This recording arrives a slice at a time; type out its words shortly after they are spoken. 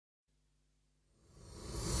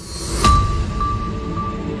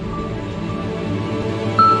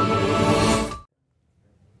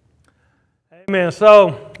Amen.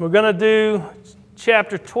 So we're going to do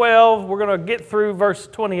chapter 12. We're going to get through verse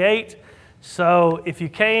 28. So if you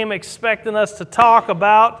came expecting us to talk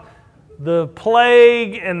about the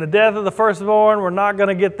plague and the death of the firstborn, we're not going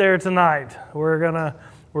to get there tonight. We're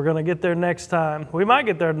going to get there next time. We might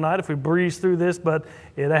get there tonight if we breeze through this, but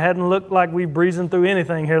it hadn't looked like we're breezing through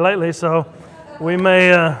anything here lately, so we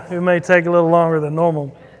may take a little longer than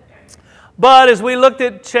normal. But as we looked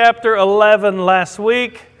at chapter 11 last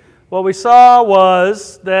week, what we saw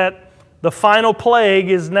was that the final plague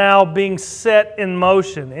is now being set in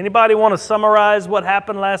motion. Anybody want to summarize what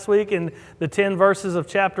happened last week in the 10 verses of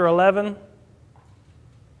chapter 11?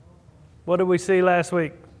 What did we see last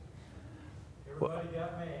week? Everybody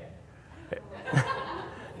got mad.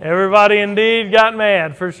 Everybody indeed got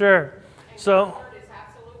mad, for sure. So,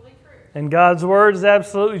 and God's word is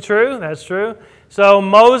absolutely true. That's true. So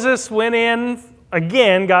Moses went in,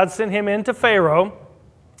 again, God sent him into Pharaoh.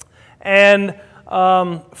 And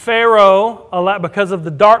Pharaoh, because of the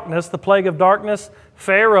darkness, the plague of darkness,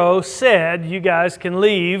 Pharaoh said, "You guys can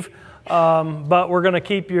leave, but we're going to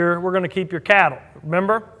keep your cattle."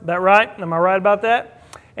 Remember that, right? Am I right about that?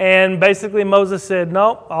 And basically Moses said,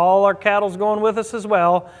 "No, all our cattle's going with us as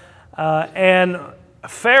well." And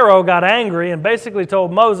Pharaoh got angry and basically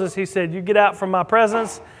told Moses, he said, "You get out from my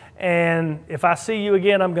presence, and if I see you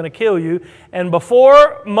again, I'm going to kill you." And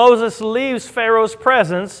before Moses leaves Pharaoh's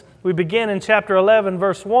presence, we begin in chapter 11,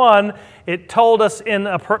 verse 1. It told us in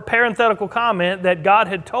a parenthetical comment that God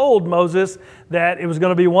had told Moses that it was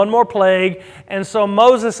going to be one more plague. And so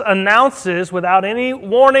Moses announces, without any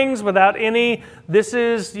warnings, without any, this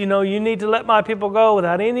is, you need to let my people go,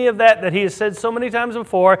 without any of that he has said so many times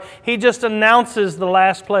before, he just announces the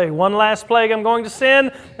last plague. One last plague I'm going to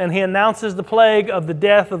send, and he announces the plague of the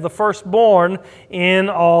death of the firstborn in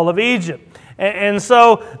all of Egypt. And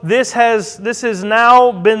so this has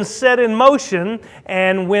now been set in motion,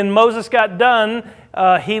 and when Moses got done,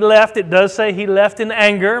 he left. It does say he left in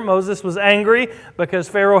anger. Moses was angry because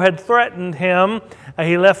Pharaoh had threatened him.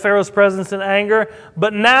 He left Pharaoh's presence in anger.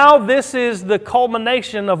 But now this is the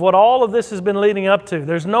culmination of what all of this has been leading up to.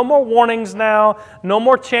 There's no more warnings now, no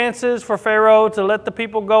more chances for Pharaoh to let the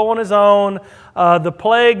people go on his own. The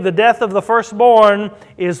plague, the death of the firstborn,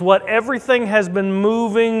 is what everything has been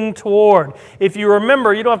moving toward. If you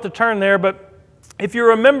remember, you don't have to turn there, but if you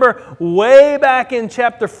remember way back in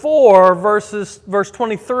chapter 4, verse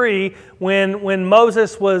 23, when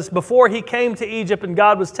Moses was, before he came to Egypt and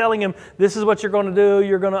God was telling him, "This is what you're going to do,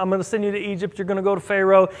 I'm going to send you to Egypt, you're going to go to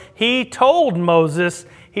Pharaoh," he told Moses,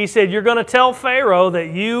 he said, "You're going to tell Pharaoh that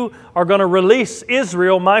you are going to release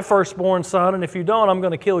Israel, my firstborn son, and if you don't, I'm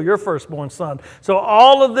going to kill your firstborn son." So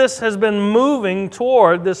all of this has been moving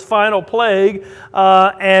toward this final plague,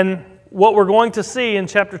 and what we're going to see in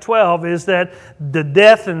chapter 12 is that the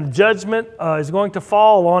death and judgment is going to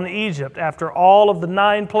fall on Egypt after all of the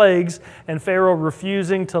 9 plagues and Pharaoh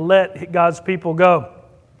refusing to let God's people go.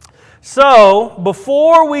 So,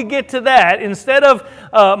 before we get to that, instead of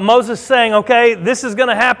Moses saying, "Okay, this is going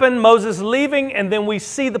to happen," Moses leaving, and then we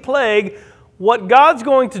see the plague, what God's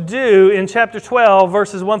going to do in chapter 12,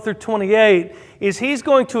 verses 1 through 28, is He's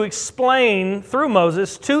going to explain through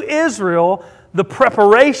Moses to Israel the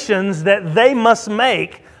preparations that they must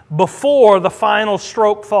make before the final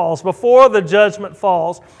stroke falls, before the judgment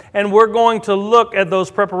falls. And we're going to look at those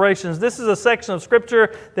preparations. This is a section of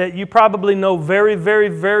Scripture that you probably know very, very,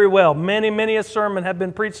 very well. Many a sermon have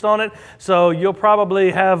been preached on it, so we'll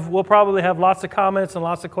probably have lots of comments and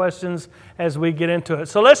lots of questions as we get into it.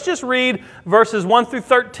 So let's just read verses 1 through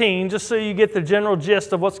 13, just so you get the general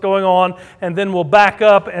gist of what's going on, and then we'll back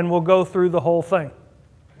up and we'll go through the whole thing.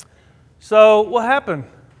 So, what happened?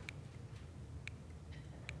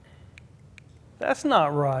 That's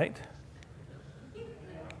not right.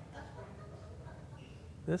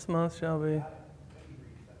 This month shall be...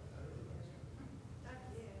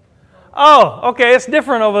 Oh, okay, it's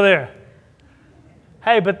different over there.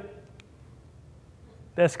 Hey, but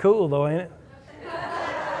that's cool though, ain't it?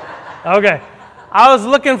 Okay. I was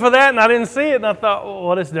looking for that and I didn't see it, and I thought,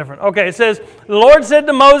 well, it's different. Okay, it says, "The Lord said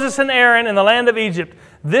to Moses and Aaron in the land of Egypt,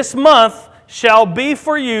 'This month shall be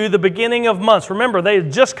for you the beginning of months.'" Remember, they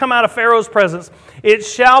had just come out of Pharaoh's presence. "It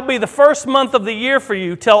shall be the first month of the year for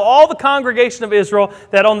you. Tell all the congregation of Israel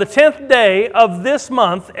that on the 10th day of this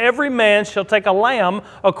month, every man shall take a lamb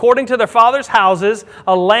according to their father's houses,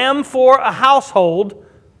 a lamb for a household.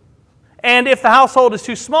 And if the household is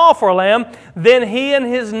too small for a lamb, then he and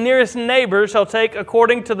his nearest neighbor shall take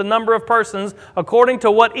according to the number of persons, according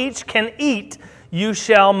to what each can eat. you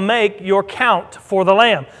shall make your count for the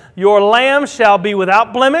lamb. Your lamb shall be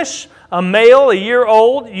without blemish, a male, a year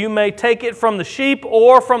old. You may take it from the sheep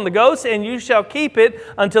or from the goats, and you shall keep it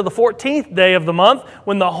until the 14th day of the month,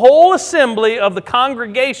 when the whole assembly of the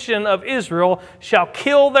congregation of Israel shall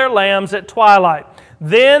kill their lambs at twilight.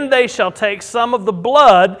 Then they shall take some of the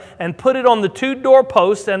blood and put it on the 2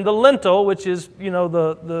 doorposts and the lintel, which is,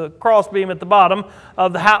 the crossbeam at the bottom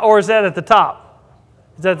of the house, or is that at the top?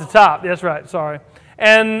 Is that at the top? That's right, sorry.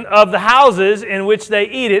 And of the houses in which they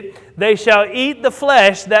eat it, they shall eat the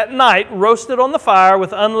flesh that night, roasted on the fire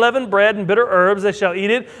with unleavened bread and bitter herbs. They shall eat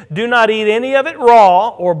it. Do not eat any of it raw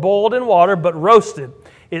or boiled in water, but roasted,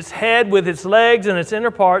 its head with its legs and its inner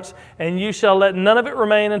parts, and you shall let none of it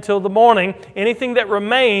remain until the morning. Anything that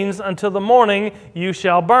remains until the morning you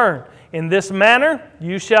shall burn. In this manner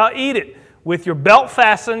you shall eat it, with your belt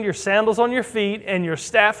fastened, your sandals on your feet, and your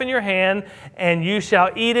staff in your hand, and you shall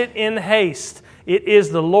eat it in haste. It is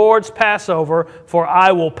the Lord's Passover, for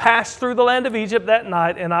I will pass through the land of Egypt that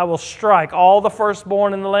night, and I will strike all the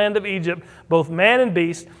firstborn in the land of Egypt, both man and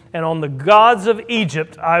beast, and on the gods of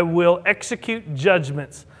Egypt I will execute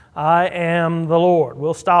judgments. I am the Lord.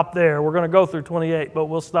 We'll stop there. We're going to go through 28, but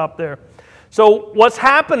we'll stop there. So what's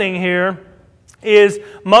happening here is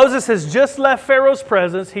Moses has just left Pharaoh's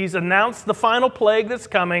presence. He's announced the final plague that's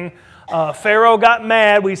coming. Pharaoh got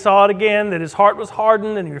mad. We saw it again, that his heart was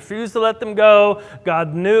hardened and he refused to let them go.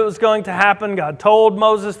 God knew it was going to happen. God told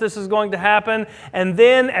Moses this is going to happen. And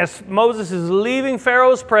then as Moses is leaving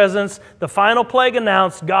Pharaoh's presence, the final plague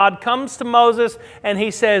announced, God comes to Moses and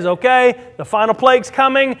he says, okay, the final plague's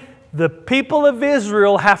coming. The people of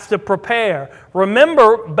Israel have to prepare.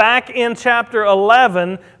 Remember, back in chapter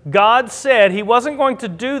 11, God said He wasn't going to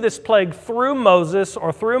do this plague through Moses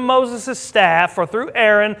or through Moses' staff or through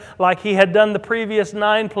Aaron like He had done the previous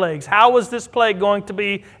 9 plagues. How was this plague going to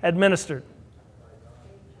be administered?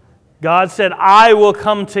 God said, I will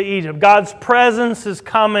come to Egypt. God's presence is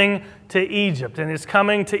coming to Egypt, and it's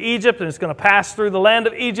coming to Egypt, and it's going to pass through the land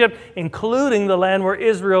of Egypt, including the land where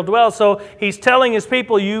Israel dwells. So He's telling His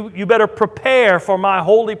people, you better prepare for my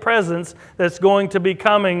holy presence that's going to be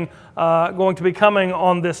coming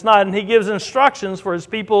on this night. And He gives instructions for His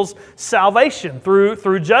people's salvation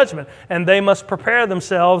through judgment, and they must prepare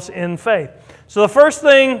themselves in faith. So the first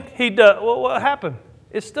thing He does, well, what happened?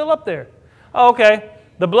 It's still up there. Oh, okay.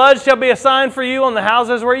 The blood shall be a sign for you on the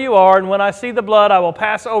houses where you are, and when I see the blood, I will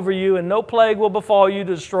pass over you, and no plague will befall you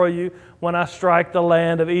to destroy you when I strike the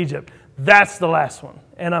land of Egypt. That's the last one,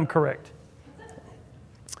 and I'm correct.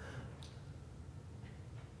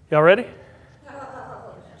 Y'all ready?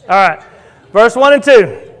 All right. Verse 1 and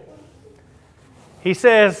 2. He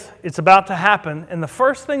says it's about to happen, and the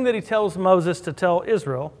first thing that He tells Moses to tell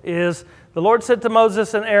Israel is, the Lord said to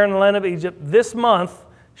Moses and Aaron in the land of Egypt, this month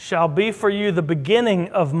shall be for you the beginning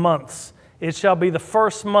of months. It shall be the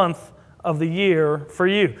first month of the year for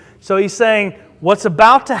you. So He's saying what's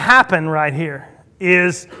about to happen right here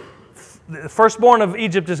is the firstborn of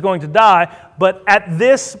Egypt is going to die, but at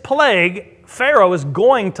this plague, Pharaoh is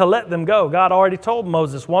going to let them go. God already told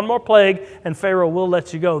Moses, one more plague and Pharaoh will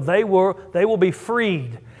let you go. They will be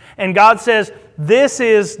freed. And God says,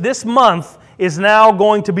 this month is now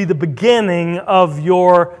going to be the beginning of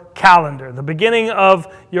your calendar, the beginning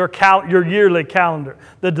of your yearly calendar.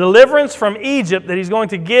 The deliverance from Egypt that He's going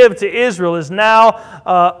to give to Israel is now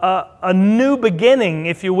a new beginning,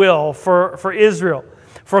 if you will, for Israel.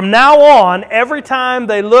 From now on, every time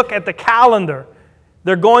they look at the calendar,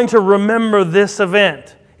 they're going to remember this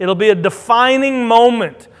event. It'll be a defining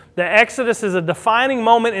moment. The Exodus is a defining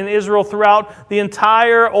moment in Israel throughout the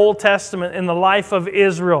entire Old Testament in the life of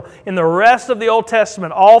Israel. In the rest of the Old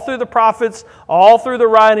Testament, all through the prophets, all through the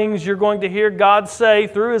writings, you're going to hear God say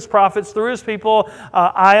through His prophets, through His people,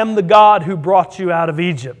 I am the God who brought you out of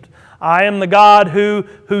Egypt. I am the God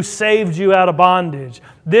who saved you out of bondage.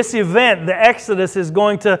 This event, the Exodus, is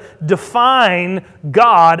going to define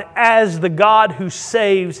God as the God who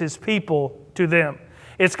saves His people to them.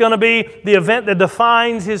 It's going to be the event that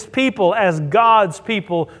defines His people as God's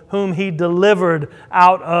people whom He delivered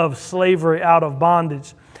out of slavery, out of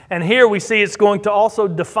bondage. And here we see it's going to also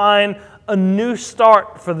define a new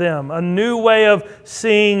start for them, a new way of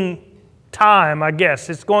seeing time, I guess.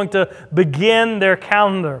 It's going to begin their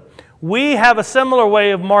calendar. We have a similar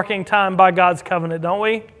way of marking time by God's covenant, don't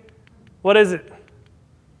we? What is it?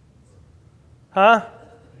 Huh?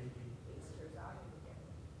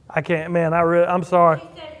 I can't, man, I'm sorry. He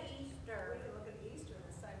said Easter. We can look at Easter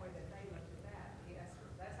the same way that they looked at that. Yes,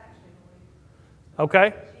 that's actually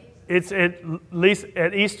Okay. It's at least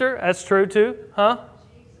at Easter. That's true too. Huh?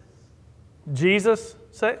 Jesus.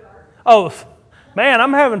 Say. Oh, Man,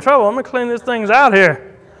 I'm having trouble. I'm going to clean these things out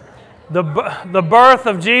here. The birth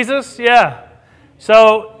of Jesus, yeah.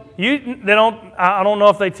 So I don't know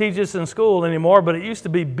if they teach this in school anymore, but it used to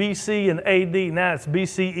be BC and AD. Now it's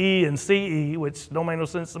BCE and CE, which don't make no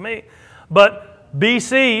sense to me. But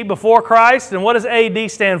BC, before Christ, and what does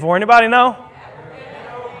AD stand for? Anybody know?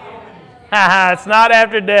 It's not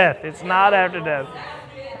after death. It's not after death.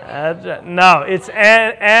 No, it's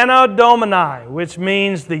Anno Domini, which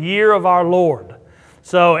means the year of our Lord.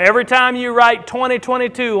 So every time you write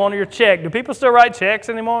 2022 on your check, do people still write checks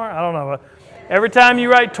anymore? I don't know. Every time you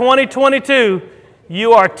write 2022,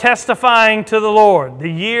 you are testifying to the Lord. The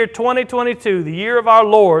year 2022, the year of our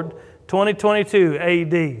Lord, 2022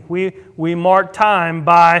 AD. We mark time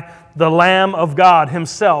by the Lamb of God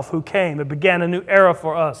Himself who came. It began a new era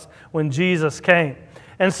for us when Jesus came.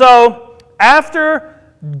 And so after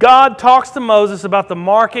God talks to Moses about the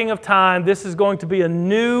marking of time, this is going to be a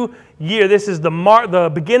new year. This is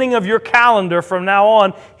the beginning of your calendar from now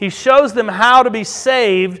on. He shows them how to be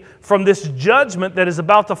saved from this judgment that is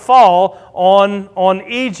about to fall on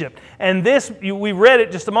Egypt. And this, we read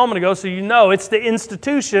it just a moment ago, so you know it's the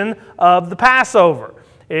institution of the Passover.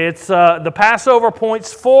 It's the Passover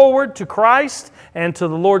points forward to Christ and to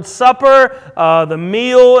the Lord's Supper. The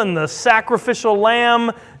meal and the sacrificial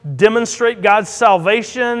lamb demonstrate God's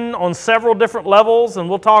salvation on several different levels, and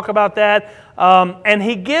we'll talk about that. And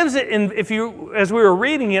He gives it as we were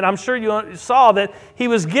reading it, I'm sure you saw that He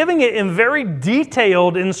was giving it in very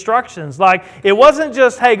detailed instructions. Like, it wasn't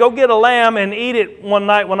just, hey, go get a lamb and eat it one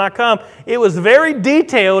night when I come. It was very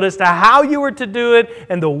detailed as to how you were to do it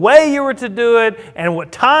and the way you were to do it and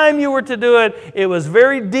what time you were to do it. It was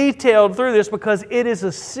very detailed through this because it is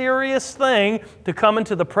a serious thing to come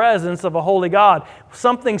into the presence of a holy God.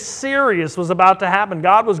 Something serious was about to happen.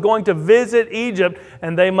 God was going to visit Egypt,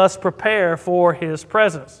 and they must prepare for His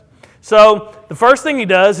presence. So the first thing He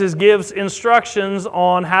does is gives instructions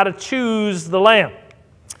on how to choose the lamb.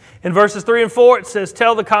 In verses 3 and 4 it says,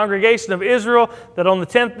 "Tell the congregation of Israel that on the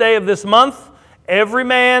 10th day of this month every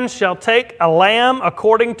man shall take a lamb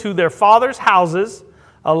according to their father's houses,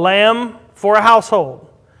 a lamb for a household.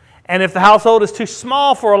 And if the household is too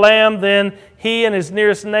small for a lamb, then he and his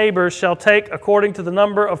nearest neighbor shall take according to the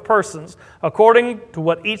number of persons. According to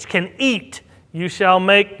what each can eat, you shall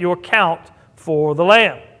make your count for the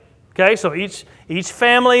lamb." Okay, so each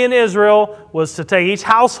family in Israel was to take, each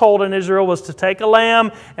household in Israel was to take a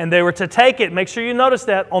lamb, and they were to take it, make sure you notice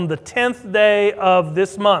that, on the 10th day of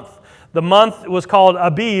this month. The month was called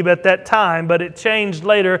Abib at that time, but it changed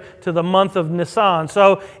later to the month of Nisan.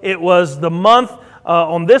 So it was the month,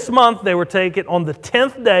 on this month, they were taken on the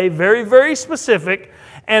 10th day, very, very specific.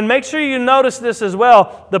 And make sure you notice this as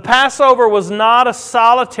well. The Passover was not a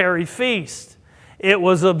solitary feast. It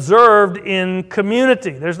was observed in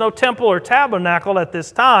community. There's no temple or tabernacle at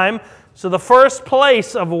this time. So the first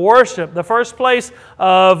place of worship, the first place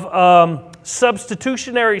of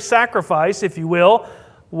substitutionary sacrifice, if you will,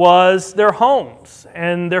 was their homes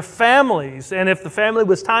and their families. And if the family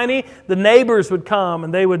was tiny, the neighbors would come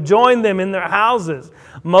and they would join them in their houses.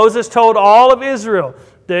 Moses told all of Israel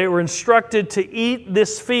they were instructed to eat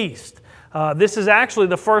this feast. This is actually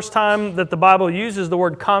the first time that the Bible uses the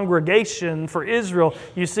word congregation for Israel.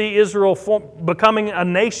 You see Israel becoming a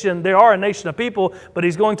nation. They are a nation of people, but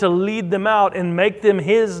He's going to lead them out and make them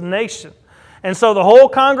His nation. And so the whole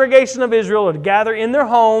congregation of Israel would gather in their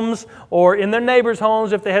homes or in their neighbors'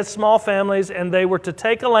 homes if they had small families, and they were to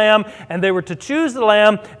take a lamb, and they were to choose the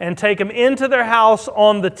lamb and take him into their house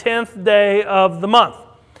on the 10th day of the month.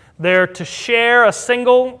 They're to share a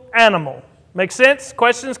single animal. Make sense?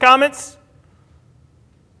 Questions, comments?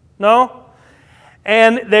 No?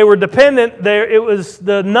 And they were dependent, it was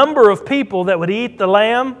the number of people that would eat the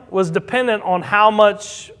lamb was dependent on how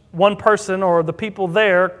much one person or the people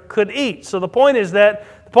there could eat. So the point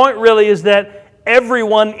really is that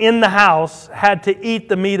everyone in the house had to eat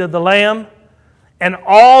the meat of the lamb, and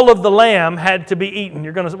all of the lamb had to be eaten.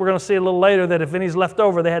 We're going to see a little later that if any's left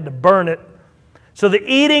over, they had to burn it. So the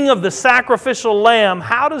eating of the sacrificial lamb,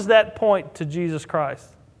 how does that point to Jesus Christ?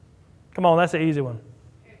 Come on, that's an easy one.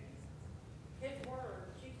 His word,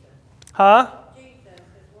 Jesus. Huh? Jesus,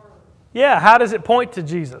 His word. Yeah, how does it point to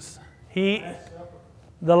Jesus?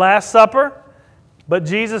 The Last Supper. But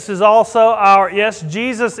Jesus is also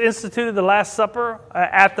Jesus instituted the Last Supper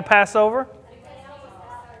at the Passover.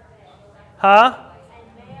 Huh?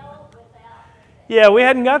 Yeah, we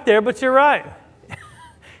hadn't got there, but you're right.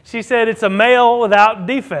 She said it's a male without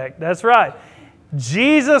defect. That's right.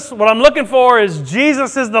 Jesus, what I'm looking for is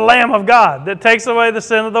Jesus is the Lamb of God that takes away the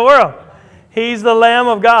sin of the world. He's the Lamb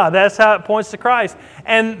of God. That's how it points to Christ.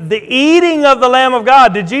 And the eating of the Lamb of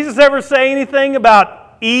God, did Jesus ever say anything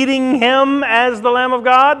about eating Him as the Lamb of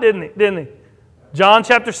God? Didn't he? John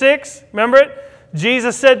chapter 6, remember it?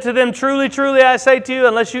 Jesus said to them, "Truly, truly, I say to you,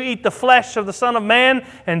 unless you eat the flesh of the Son of Man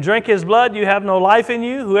and drink His blood, you have no life in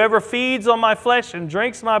you. Whoever feeds on my flesh and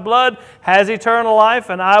drinks my blood has eternal life,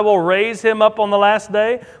 and I will raise him up on the last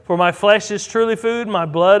day. For my flesh is truly food, my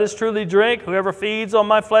blood is truly drink. Whoever feeds on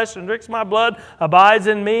my flesh and drinks my blood abides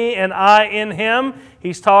in me, and I in him."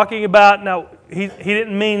 He's talking about, now, he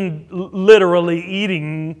didn't mean literally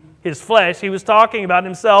eating His flesh. He was talking about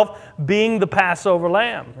Himself being the Passover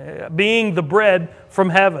lamb, being the bread from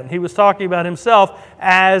heaven. He was talking about Himself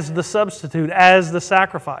as the substitute, as the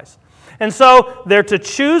sacrifice. And so they're to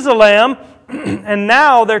choose a lamb, and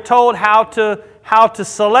now they're told how to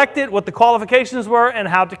select it, what the qualifications were, and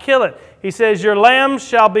how to kill it. He says, "Your lamb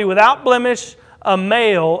shall be without blemish, a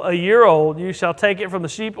male, a year old. You shall take it from the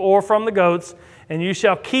sheep or from the goats, and you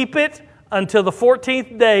shall keep it until the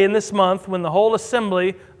 14th day in this month, when the whole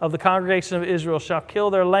assembly of the congregation of Israel shall kill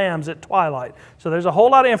their lambs at twilight." So there's a whole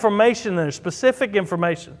lot of information there, specific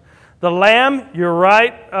information. The lamb, you're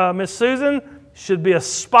right, Miss Susan, should be a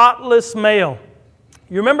spotless male.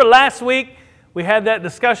 You remember last week we had that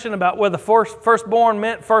discussion about whether firstborn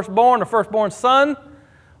meant firstborn or firstborn son?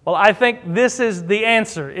 Well, I think this is the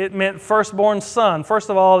answer. It meant firstborn son. First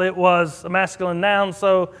of all, it was a masculine noun,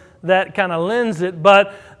 so that kind of lends it.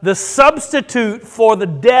 But the substitute for the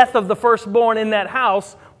death of the firstborn in that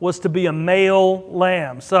house was to be a male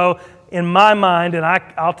lamb. So in my mind, and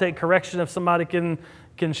I'll take correction if somebody can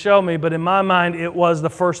show me, but in my mind it was the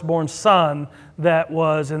firstborn son that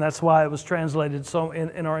was, and that's why it was translated so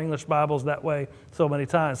in our English Bibles that way so many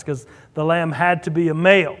times, because the lamb had to be a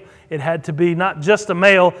male. It had to be not just a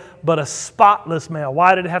male, but a spotless male.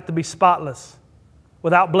 Why did it have to be spotless?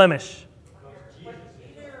 Without blemish.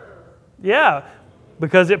 Yeah,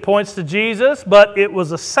 because it points to Jesus, but it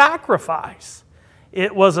was a sacrifice.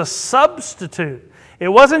 It was a substitute. It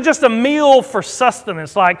wasn't just a meal for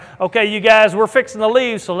sustenance, like, okay, you guys, we're fixing to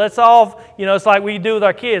leave, so let's all, it's like we do with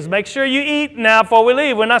our kids. Make sure you eat now before we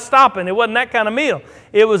leave. We're not stopping. It wasn't that kind of meal.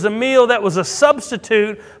 It was a meal that was a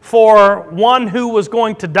substitute for one who was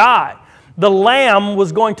going to die. The lamb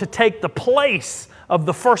was going to take the place of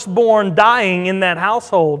the firstborn dying in that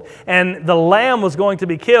household. And the lamb was going to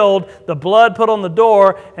be killed, the blood put on the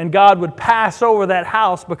door, and God would pass over that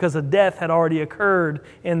house because a death had already occurred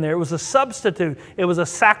in there. It was a substitute. It was a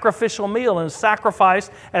sacrificial meal, and sacrifice,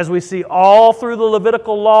 as we see all through the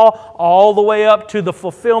Levitical law, all the way up to the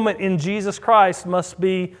fulfillment in Jesus Christ, must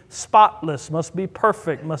be spotless, must be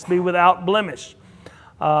perfect, must be without blemish.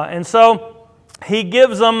 And so He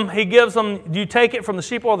gives them, you take it from the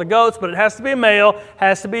sheep or the goats, but it has to be a male,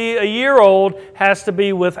 has to be a year old, has to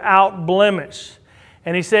be without blemish.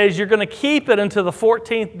 And He says you're going to keep it until the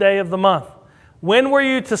 14th day of the month. When were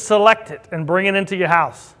you to select it and bring it into your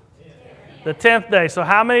house? The 10th day. So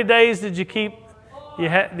how many days did you keep? You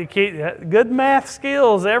had to keep, good math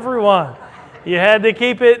skills, everyone. You had to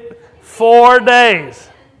keep it 4 days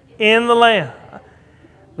in the land.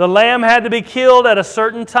 The lamb had to be killed at a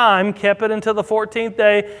certain time, kept it until the 14th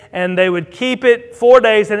day, and they would keep it 4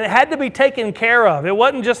 days, and it had to be taken care of. It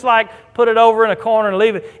wasn't just like put it over in a corner and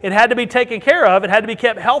leave it. It had to be taken care of. It had to be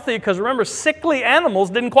kept healthy, because remember, sickly animals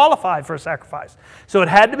didn't qualify for a sacrifice. So it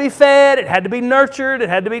had to be fed, it had to be nurtured, it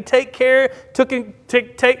had to be taken care, it had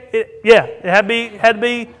to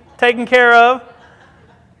be taken care of.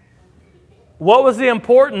 What was the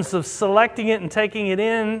importance of selecting it and taking it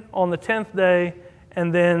in on the 10th day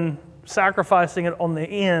and then sacrificing it on the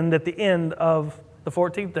end, at the end of the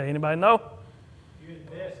 14th day? Anybody know? You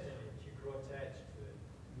invest in it, you grow attached to it.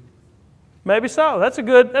 Maybe so. That's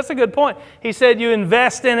a good point. He said you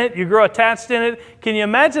invest in it, you grow attached in it. Can you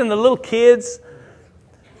imagine the little kids,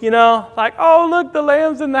 like, oh, look, the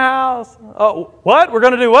lamb's in the house. Oh, what? We're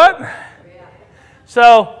going to do what? Yeah.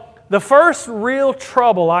 So the first real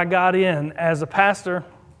trouble I got in as a pastor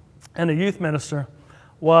and a youth minister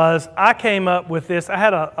was I came up with this. I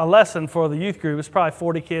had a lesson for the youth group. It's probably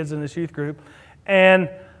 40 kids in this youth group.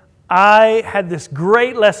 And I had this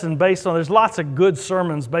great lesson based on, there's lots of good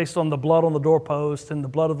sermons based on the blood on the doorpost and the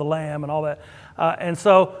blood of the lamb and all that. And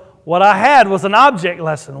so what I had was an object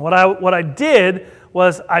lesson. What I did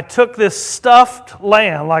was I took this stuffed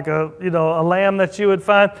lamb, like a lamb that you would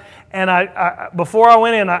find, and I before I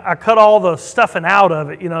went in, I cut all the stuffing out of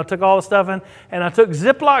it. Took all the stuffing, and I took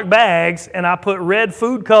Ziploc bags, and I put red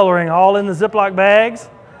food coloring all in the Ziploc bags,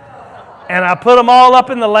 and I put them all up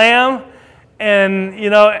in the lamb, And, you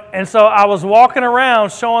know, and so I was walking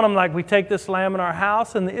around showing them, like, we take this lamb in our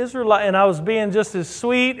house, and the Israelite, and I was being just as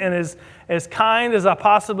sweet and as kind as I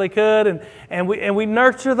possibly could, and we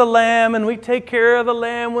nurture the lamb, and we take care of the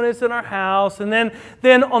lamb when it's in our house. And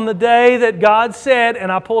then on the day that God said,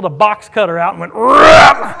 and I pulled a box cutter out and went,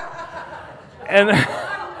 and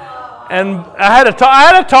I had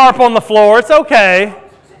a tarp on the floor. It's okay.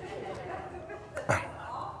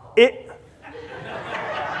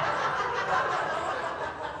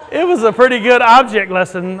 It was a pretty good object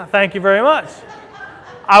lesson. Thank you very much.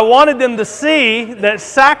 I wanted them to see that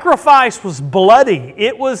sacrifice was bloody.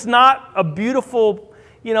 It was not a beautiful,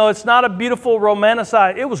 you know, it's not a beautiful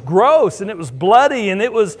romanticized. It was gross and it was bloody, and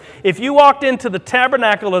it was, if you walked into the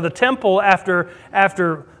tabernacle or the temple after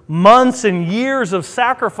months and years of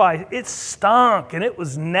sacrifice, it stunk and it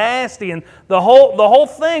was nasty, and the whole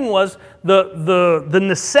thing was the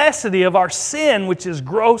necessity of our sin, which is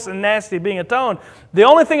gross and nasty, being atoned. The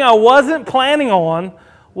only thing I wasn't planning on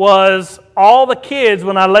was all the kids,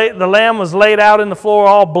 when the lamb was laid out in the floor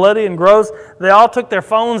all bloody and gross, they all took their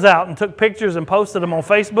phones out and took pictures and posted them on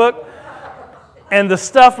Facebook, and the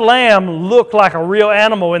stuffed lamb looked like a real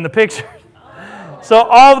animal in the picture. So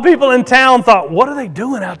all the people in town thought, what are they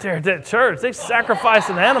doing out there at that church? They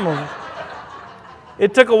sacrificing animals.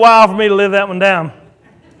 It took a while for me to live that one down.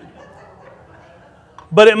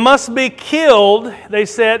 But it must be killed, they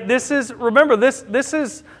said. This is,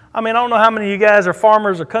 I mean, I don't know how many of you guys are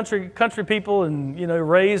farmers or country people and, you know,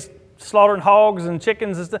 raised slaughtering hogs and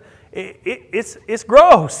chickens and stuff. It's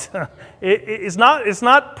gross. It's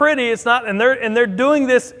not pretty. It's not, and they're doing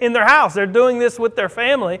this in their house. They're doing this with their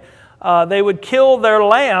family. They would kill their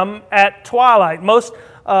lamb at twilight. Most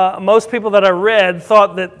people that I read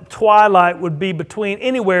thought that twilight would be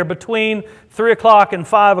anywhere between 3 o'clock and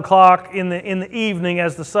 5 o'clock in the evening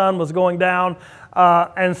as the sun was going down.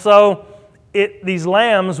 And so these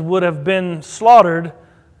lambs would have been slaughtered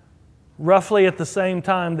roughly at the same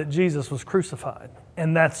time that Jesus was crucified.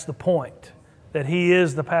 And that's the point, that He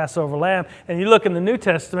is the Passover lamb. And you look in the New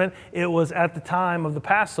Testament, it was at the time of the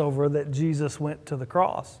Passover that Jesus went to the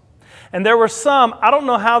cross. And there were some, I don't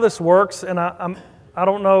know how this works, and I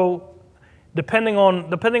don't know, depending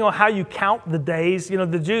on how you count the days. You know,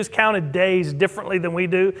 the Jews counted days differently than we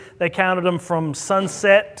do. They counted them from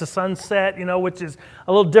sunset to sunset, you know, which is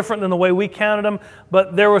a little different than the way we counted them.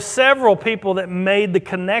 But there were several people that made the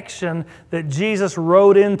connection that Jesus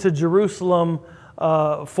rode into Jerusalem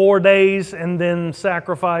 4 days and then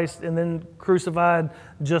sacrificed and then crucified,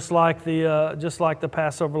 just like the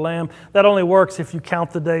Passover lamb. That only works if you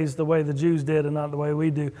count the days the way the Jews did and not the way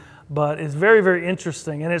we do. But it's very, very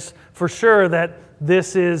interesting, and it's for sure that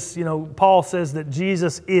this is, you know, Paul says that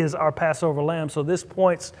Jesus is our Passover lamb, so this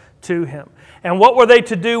points to Him. And what were they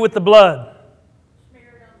to do with the blood?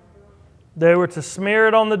 They were to smear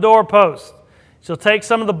it on the doorpost. She'll take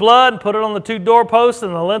some of the blood and put it on the 2 doorposts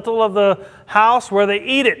and the lintel of the house where they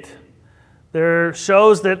eat it. There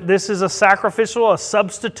shows that this is a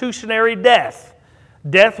substitutionary death.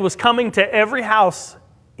 Death was coming to every house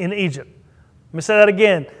in Egypt. Let me say that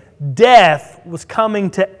again. Death was coming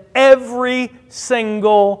to every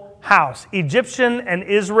single house, Egyptian and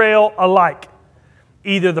Israel alike.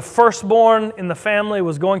 Either the firstborn in the family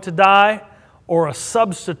was going to die, or a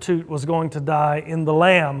substitute was going to die in the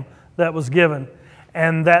lamb that was given.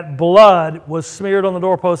 And that blood was smeared on the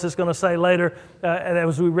doorpost. It's going to say later, and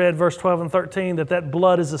as we read verse 12 and 13, that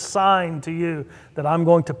blood is a sign to you that I'm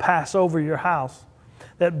going to pass over your house.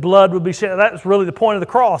 That blood would be shed. That's really the point of the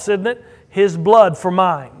cross, isn't it? His blood for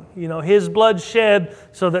mine. You know, His blood shed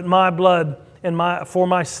so that my blood and for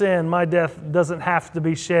my sin, my death doesn't have to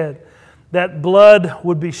be shed. That blood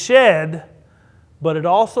would be shed, but it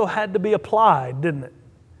also had to be applied, didn't it?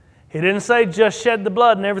 He didn't say just shed the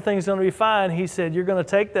blood and everything's going to be fine. He said you're going to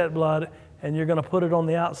take that blood and you're going to put it on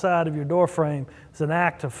the outside of your door frame. It's an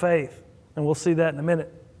act of faith, and we'll see that in a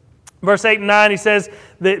minute. Verse 8 and 9, he says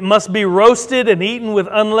that it must be roasted and eaten with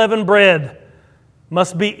unleavened bread.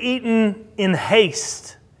 Must be eaten in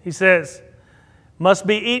haste, he says. Must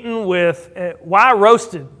be eaten with, why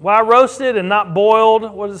roasted? Why roasted and not boiled?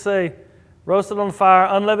 What does it say? Roasted on fire,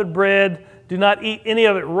 unleavened bread. Do not eat any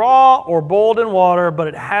of it raw or boiled in water, but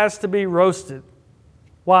it has to be roasted.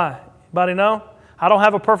 Why? Anybody know? I don't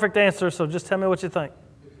have a perfect answer, so just tell me what you think.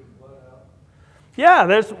 Yeah,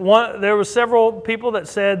 there were several people that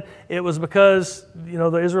said it was because, you know,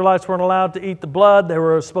 the Israelites weren't allowed to eat the blood. They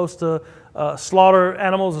were supposed to slaughter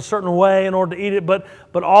animals a certain way in order to eat it, but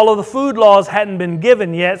all of the food laws hadn't been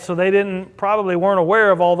given yet, so they probably weren't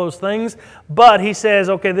aware of all those things. But he says,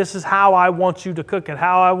 okay, this is how I want you to cook it,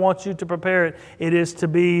 how I want you to prepare it. It is to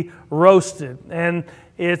be roasted, and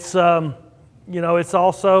it's it's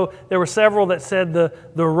also, there were several that said the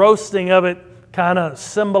roasting of it kind of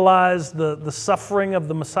symbolized the suffering of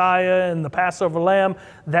the Messiah and the Passover lamb.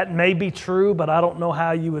 That may be true, but I don't know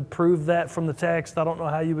how you would prove that from the text. I don't know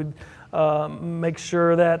how you would make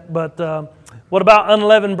sure of that. But what about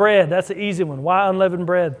unleavened bread? That's an easy one. Why unleavened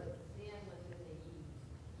bread?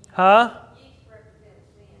 Huh?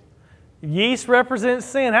 Yeast represents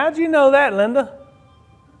sin. How'd you know that, Linda?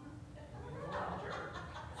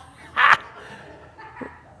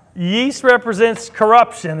 Yeast represents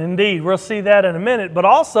corruption, indeed. We'll see that in a minute. But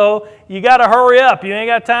also, you got to hurry up. You ain't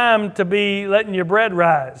got time to be letting your bread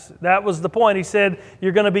rise. That was the point. He said,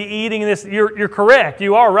 you're going to be eating this. You're correct.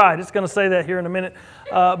 You are right. It's going to say that here in a minute.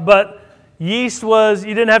 But yeast was,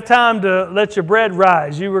 you didn't have time to let your bread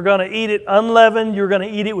rise. You were going to eat it unleavened. You were going to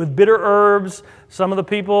eat it with bitter herbs. Some of the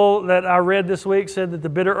people that I read this week said that the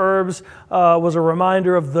bitter herbs was a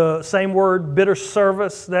reminder of the same word, bitter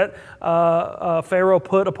service, that Pharaoh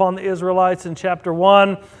put upon the Israelites in chapter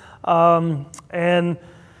 1.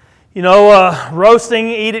 Roasting,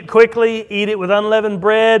 eat it quickly, eat it with unleavened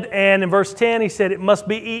bread. And in verse 10, he said it must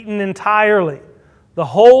be eaten entirely. The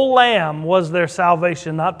whole lamb was their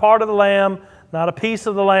salvation, not part of the lamb, not a piece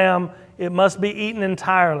of the lamb. It must be eaten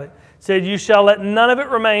entirely. It said, you shall let none of it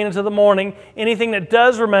remain until the morning. Anything that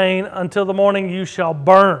does remain until the morning you shall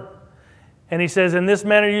burn. And he says, in this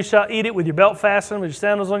manner you shall eat it with your belt fastened, with your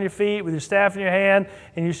sandals on your feet, with your staff in your hand,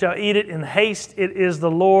 and you shall eat it in haste. It is the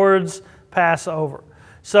Lord's Passover.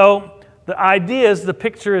 So the idea is, the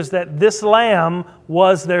picture is that this lamb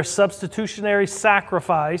was their substitutionary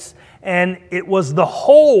sacrifice, and it was the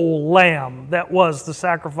whole lamb that was the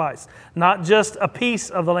sacrifice, not just a piece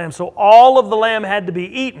of the lamb. So all of the lamb had to be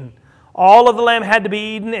eaten. All of the lamb had to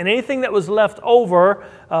be eaten, and anything that was left over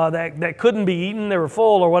that couldn't be eaten, they were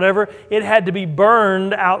full or whatever, it had to be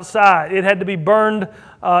burned outside. It had to be burned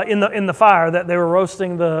in the fire that they were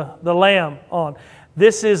roasting the lamb on.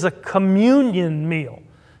 This is a communion meal.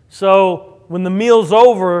 So when the meal's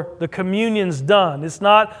over, the communion's done. It's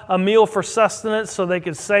not a meal for sustenance so they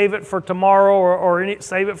could save it for tomorrow or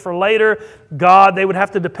save it for later. They would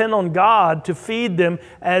have to depend on God to feed them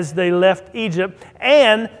as they left Egypt.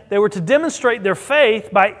 And they were to demonstrate their faith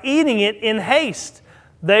by eating it in haste.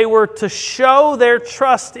 They were to show their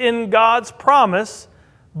trust in God's promise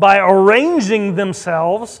by arranging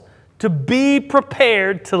themselves to be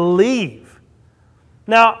prepared to leave.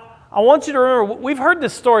 Now, I want you to remember, we've heard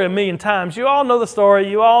this story a million times. You all know the story.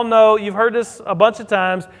 You all know, you've heard this a bunch of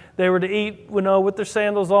times. They were to eat, with their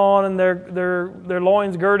sandals on and their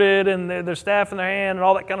loins girded and their staff in their hand and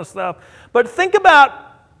all that kind of stuff. But think about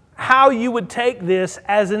how you would take this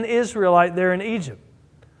as an Israelite there in Egypt.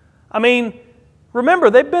 I mean, remember,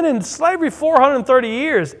 they've been in slavery 430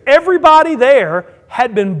 years. Everybody there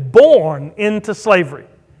had been born into slavery,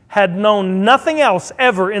 had known nothing else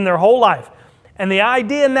ever in their whole life. And the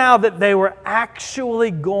idea now that they were actually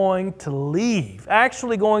going to leave,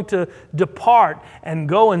 actually going to depart and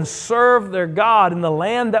go and serve their God in the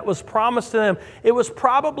land that was promised to them, it was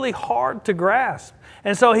probably hard to grasp.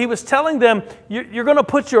 And so he was telling them, you're going to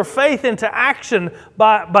put your faith into action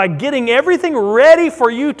by getting everything ready for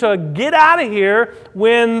you to get out of here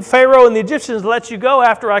when Pharaoh and the Egyptians let you go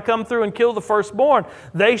after I come through and kill the firstborn.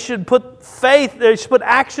 They should put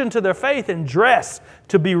action to their faith and dress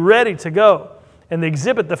to be ready to go and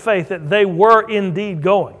exhibit the faith that they were indeed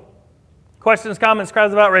going. Questions, comments,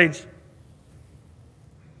 cries of outrage?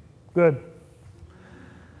 Good.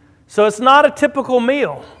 So it's not a typical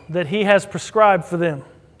meal that he has prescribed for them.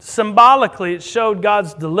 Symbolically, it showed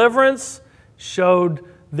God's deliverance, showed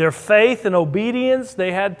their faith and obedience.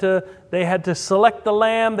 They had to select the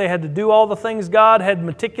lamb. They had to do all the things God had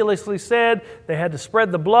meticulously said. They had to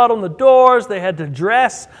spread the blood on the doors. They had to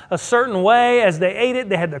dress a certain way as they ate it.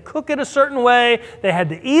 They had to cook it a certain way. They had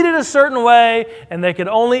to eat it a certain way. And they could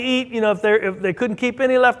only eat, if they couldn't keep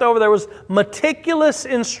any left over. There was meticulous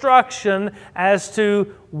instruction as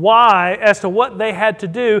to what they had to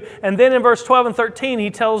do. And then in verse 12 and 13, he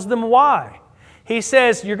tells them why. He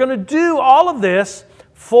says, you're going to do all of this,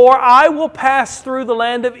 for I will pass through the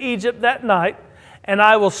land of Egypt that night, and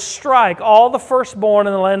I will strike all the firstborn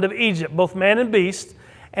in the land of Egypt, both man and beast,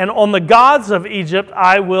 and on the gods of Egypt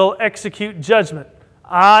I will execute judgment.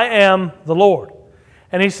 I am the Lord.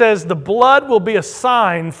 And he says, the blood will be a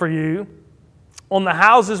sign for you on the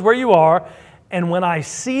houses where you are, and when I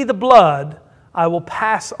see the blood, I will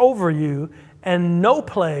pass over you, and no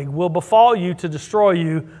plague will befall you to destroy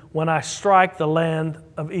you when I strike the land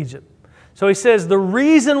of Egypt. So he says the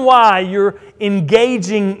reason why you're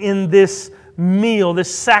engaging in this meal,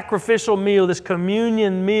 this sacrificial meal, this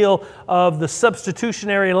communion meal of the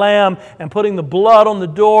substitutionary lamb and putting the blood on the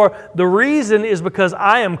door. The reason is because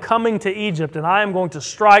I am coming to Egypt and I am going to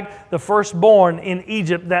strike the firstborn in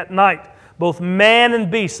Egypt that night. Both man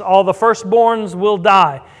and beast, all the firstborns will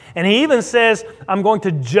die. And he even says, I'm going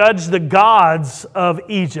to judge the gods of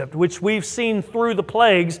Egypt, which we've seen through the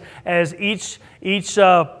plagues as each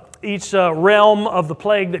realm of the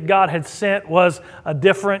plague that God had sent was a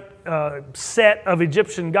different set of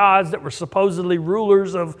Egyptian gods that were supposedly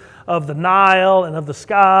rulers of the Nile and of the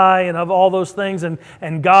sky and of all those things.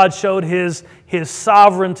 And God showed His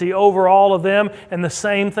sovereignty over all of them. And the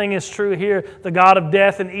same thing is true here. The god of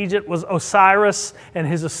death in Egypt was Osiris, and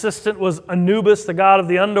his assistant was Anubis, the god of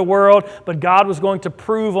the underworld. But God was going to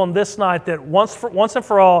prove on this night that once and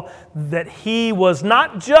for all that He was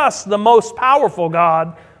not just the most powerful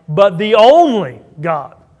God, but the only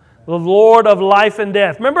God, the Lord of life and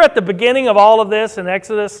death. Remember at the beginning of all of this in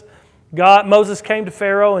Exodus, Moses came to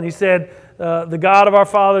Pharaoh and he said, the God of our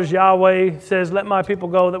fathers, Yahweh, says, let my people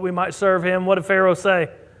go that we might serve Him. What did Pharaoh say?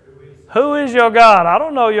 Who is your God? I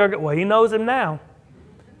don't know your God. Well, he knows Him now.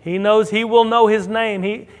 He knows, he will know His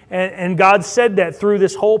name. And God said that through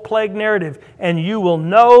this whole plague narrative. And you will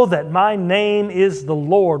know that my name is the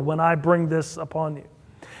Lord when I bring this upon you.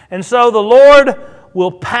 And so the Lord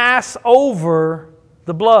will pass over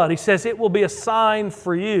the blood. He says it will be a sign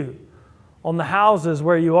for you on the houses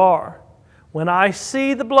where you are. When I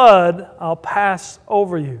see the blood, I'll pass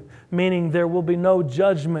over you, meaning there will be no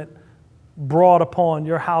judgment brought upon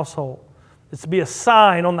your household. It's to be a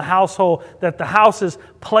sign on the household that the house is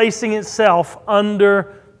placing itself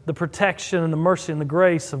under the protection and the mercy and the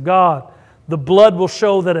grace of God. The blood will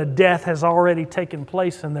show that a death has already taken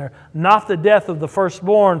place in there. Not the death of the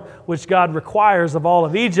firstborn, which God requires of all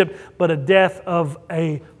of Egypt, but a death of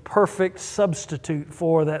a perfect substitute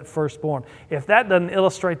for that firstborn. If that doesn't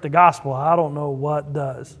illustrate the gospel, I don't know what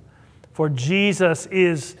does. For Jesus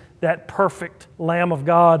is that perfect Lamb of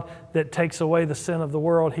God that takes away the sin of the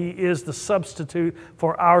world. He is the substitute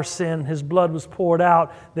for our sin. His blood was poured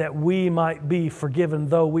out that we might be forgiven,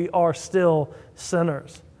 though we are still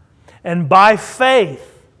sinners. And by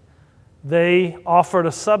faith, they offered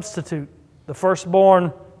a substitute, the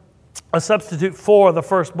firstborn, a substitute for the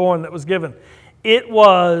firstborn that was given. It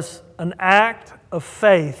was an act of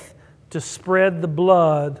faith to spread the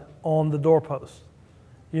blood on the doorpost.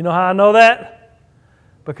 You know how I know that?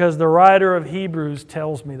 Because the writer of Hebrews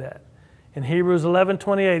tells me that. In Hebrews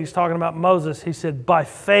 11:28, he's talking about Moses. He said, by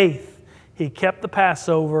faith, he kept the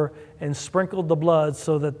Passover and sprinkled the blood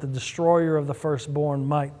so that the destroyer of the firstborn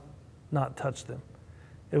might not touch them.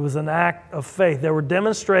 It was an act of faith. They were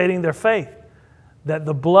demonstrating their faith that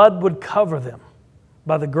the blood would cover them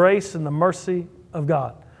by the grace and the mercy of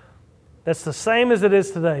God. That's the same as it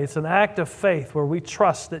is today. It's an act of faith where we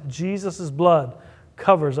trust that Jesus' blood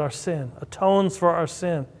covers our sin, atones for our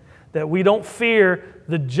sin, that we don't fear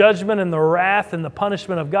the judgment and the wrath and the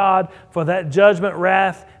punishment of God, for that judgment,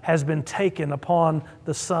 wrath has been taken upon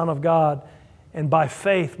the Son of God. And by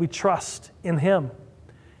faith, we trust in Him.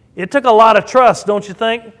 It took a lot of trust, don't you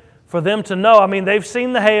think, for them to know. I mean, they've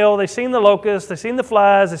seen the hail, they've seen the locusts, they've seen the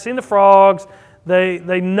flies, they've seen the frogs.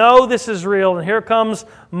 They know this is real. And here comes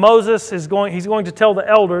Moses. He's going to tell the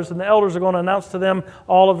elders, and the elders are going to announce to them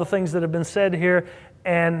all of the things that have been said here.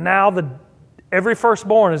 And now every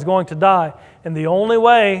firstborn is going to die. And the only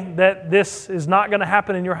way that this is not going to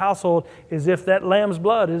happen in your household is if that lamb's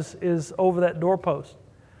blood is over that doorpost.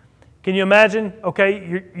 Can you imagine?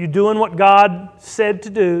 Okay, you're doing what God said to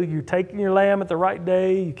do. You're taking your lamb at the right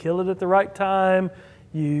day. You kill it at the right time.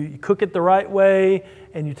 You cook it the right way.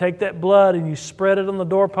 And you take that blood and you spread it on the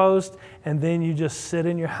doorpost. And then you just sit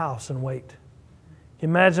in your house and wait. Can you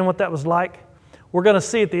imagine what that was like? We're going to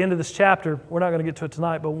see at the end of this chapter. We're not going to get to it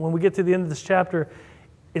tonight. But when we get to the end of this chapter,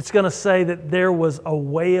 it's going to say that there was a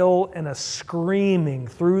wail and a screaming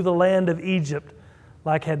through the land of Egypt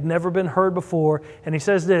like had never been heard before. And he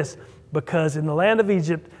says this, because in the land of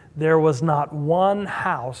Egypt, there was not one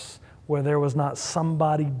house where there was not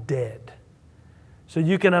somebody dead. So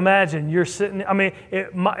you can imagine you're sitting, I mean,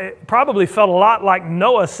 it probably felt a lot like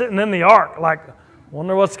Noah sitting in the ark, like,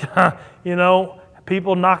 wonder what's going,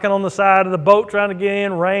 people knocking on the side of the boat trying to get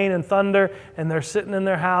in, rain and thunder, and they're sitting in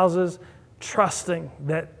their houses trusting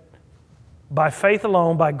that by faith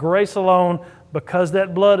alone, by grace alone, because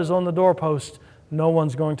that blood is on the doorpost, no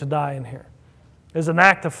one's going to die in here. It's an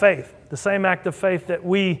act of faith, the same act of faith that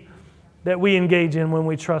we engage in when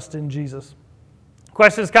we trust in Jesus.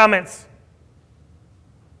 Questions, comments?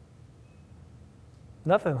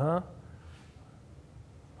 Nothing, huh?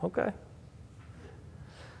 Okay.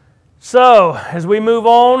 So, as we move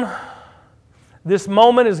on This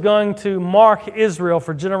moment is going to mark Israel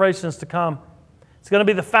for generations to come. It's going to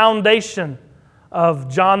be the foundation of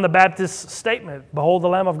John the Baptist's statement, "Behold the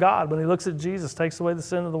Lamb of God," when he looks at Jesus, takes away the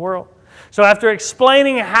sin of the world. So after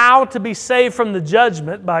explaining how to be saved from the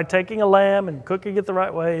judgment by taking a lamb and cooking it the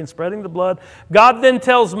right way and spreading the blood, God then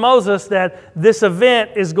tells Moses that this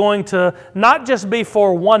event is going to not just be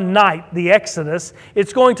for one night, the Exodus,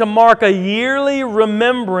 it's going to mark a yearly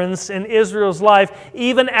remembrance in Israel's life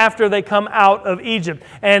even after they come out of Egypt.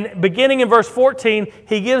 And beginning in verse 14,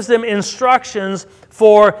 he gives them instructions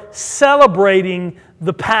for celebrating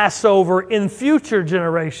the Passover in future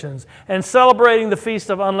generations and celebrating the Feast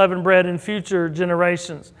of Unleavened Bread in future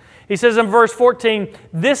generations. He says in verse 14,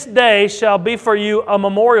 "This day shall be for you a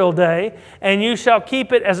memorial day, and you shall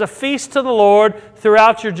keep it as a feast to the Lord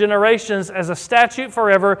throughout your generations, as a statute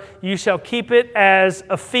forever. You shall keep it as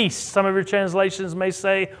a feast." Some of your translations may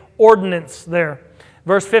say ordinance there.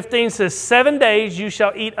 Verse 15 says, 7 days you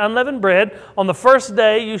shall eat unleavened bread. On the first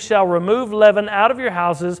day you shall remove leaven out of your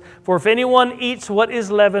houses. For if anyone eats what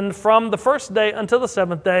is leavened from the first day until the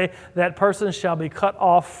seventh day, that person shall be cut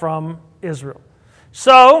off from Israel.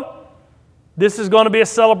 So, this is going to be a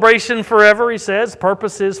celebration forever, he says.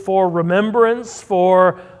 Purpose is for remembrance,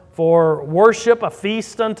 for worship, a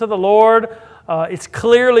feast unto the Lord. It's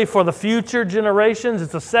clearly for the future generations.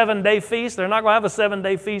 It's a 7-day feast. They're not going to have a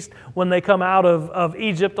 7-day feast when they come out of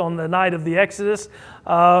Egypt on the night of the Exodus.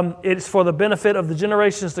 It's for the benefit of the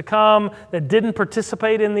generations to come that didn't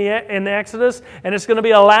participate in the Exodus, and it's going to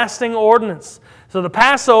be a lasting ordinance. So the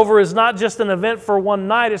Passover is not just an event for one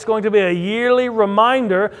night. It's going to be a yearly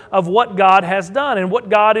reminder of what God has done and what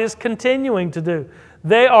God is continuing to do.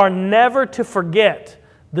 They are never to forget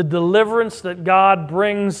the deliverance that God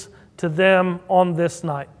brings to them on this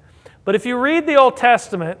night. But if you read the Old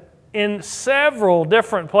Testament, in several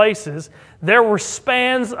different places, there were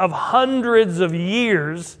spans of hundreds of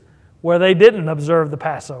years where they didn't observe the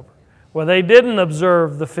Passover, where they didn't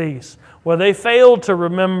observe the feast, where they failed to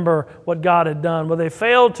remember what God had done, where they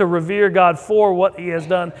failed to revere God for what He has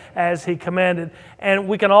done as He commanded. And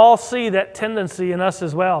we can all see that tendency in us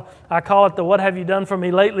as well. I call it the "what have you done for me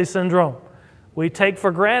lately" syndrome. We take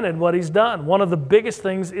for granted what He's done. One of the biggest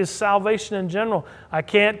things is salvation in general. I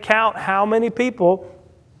can't count how many people,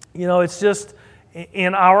 it's just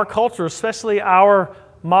in our culture, especially our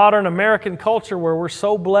modern American culture where we're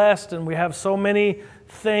so blessed and we have so many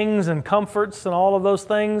things and comforts and all of those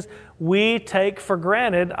things, we take for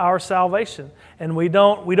granted our salvation. And we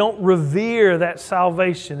don't revere that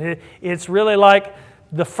salvation. It's really like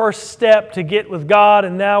the first step to get with God,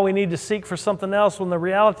 and now we need to seek for something else, when the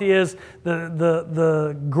reality is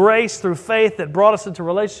the grace through faith that brought us into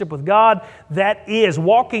relationship with God,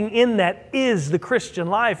 walking in that is the Christian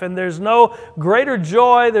life. And there's no greater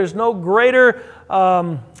joy, there's no greater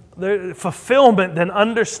fulfillment than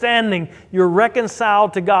understanding you're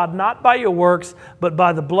reconciled to God, not by your works, but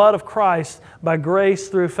by the blood of Christ, by grace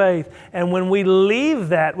through faith. And when we leave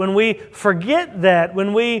that, when we forget that,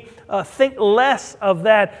 when we think less of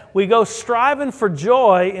that, we go striving for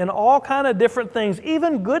joy in all kind of different things,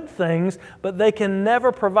 even good things, but they can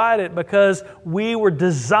never provide it because we were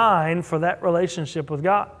designed for that relationship with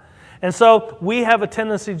God. And so we have a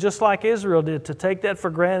tendency, just like Israel did, to take that for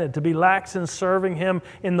granted, to be lax in serving Him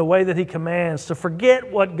in the way that He commands, to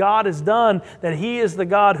forget what God has done, that He is the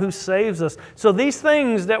God who saves us. So these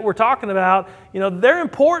things that we're talking about, they're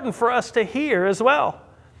important for us to hear as well.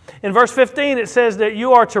 In verse 15, it says that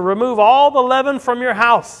you are to remove all the leaven from your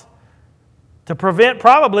house to prevent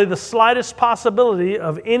probably the slightest possibility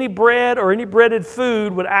of any bread or any breaded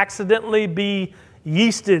food would accidentally be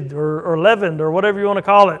yeasted or leavened or whatever you want to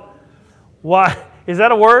call it. Why? Is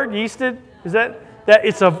that a word? Yeasted? Is that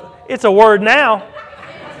it's a word now.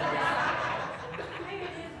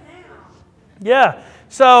 Yeah.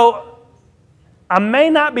 So I may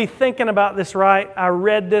not be thinking about this right. I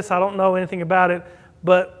read this. I don't know anything about it.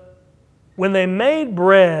 But when they made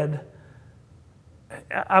bread,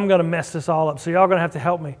 I'm going to mess this all up, so y'all are going to have to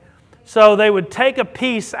help me. So they would take a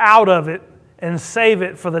piece out of it and save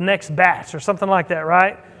it for the next batch or something like that,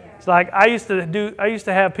 right? It's like I used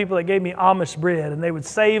to have people that gave me Amish bread, and they would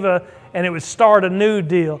save and it would start a new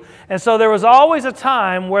deal. And so there was always a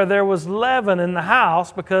time where there was leaven in the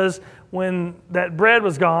house, because when that bread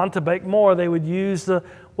was gone to bake more, they would use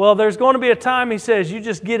there's going to be a time, he says, you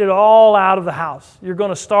just get it all out of the house. You're going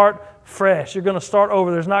to start fresh. You're going to start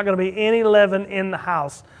over. There's not going to be any leaven in the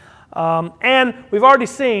house. And we've already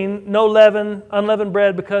seen no leaven, unleavened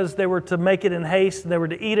bread, because they were to make it in haste and they were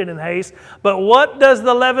to eat it in haste. But what does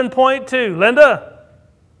the leaven point to? Linda?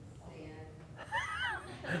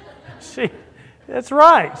 That's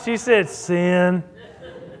right. She said sin.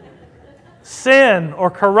 sin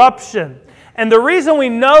or corruption. And the reason we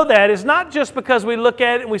know that is not just because we look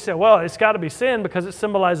at it and we say, well, it's got to be sin because it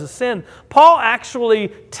symbolizes sin. Paul actually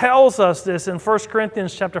tells us this in 1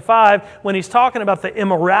 Corinthians chapter 5 when he's talking about the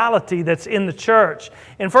immorality that's in the church.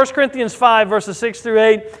 In 1 Corinthians 5, verses 6 through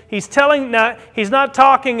 8, he's not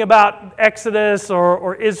talking about Exodus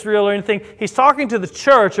or Israel or anything. He's talking to the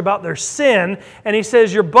church about their sin, and he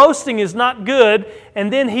says, your boasting is not good.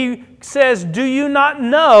 And then he says, do you not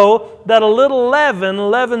know that a little leaven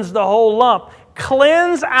leavens the whole lump?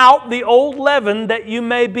 Cleanse out the old leaven that you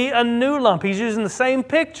may be a new lump. He's using the same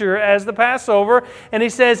picture as the Passover. And he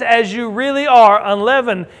says, as you really are,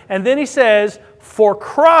 unleavened. And then he says, for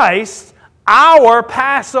Christ, our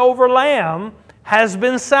Passover lamb, has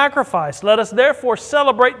been sacrificed. Let us therefore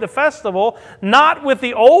celebrate the festival, not with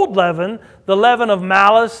the old leaven, the leaven of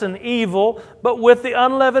malice and evil, but with the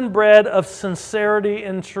unleavened bread of sincerity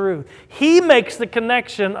and truth. He makes the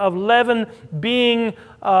connection of leaven being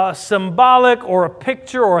symbolic or a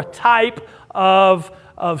picture or a type of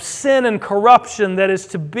sin and corruption that is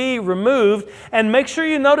to be removed. And make sure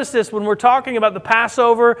you notice this when we're talking about the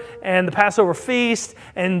Passover and the Passover feast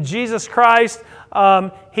and Jesus Christ.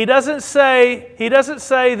 He doesn't say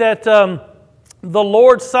that the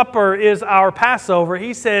Lord's Supper is our Passover.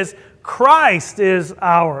 He says Christ is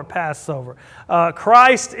our Passover.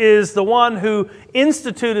 Christ is the one who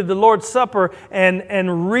instituted the Lord's Supper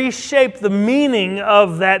and reshaped the meaning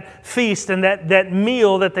of that feast and that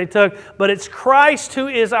meal that they took. But it's Christ who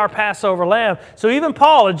is our Passover lamb. So even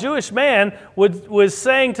Paul, a Jewish man, was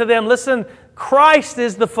saying to them, listen, Christ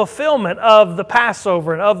is the fulfillment of the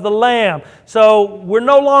Passover and of the lamb. So we're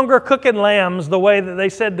no longer cooking lambs the way that they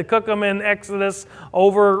said to cook them in Exodus,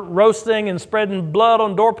 over roasting and spreading blood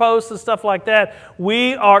on doorposts and stuff like that.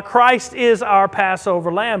 Christ is our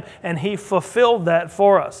Passover lamb, and He fulfilled that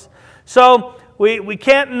for us. So we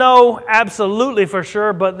can't know absolutely for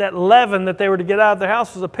sure, but that leaven that they were to get out of their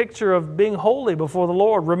house was a picture of being holy before the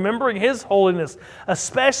Lord, remembering His holiness,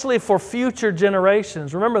 especially for future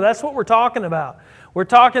generations. Remember, that's what we're talking about. We're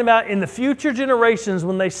talking about in the future generations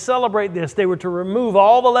when they celebrate this, they were to remove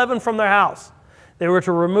all the leaven from their house. They were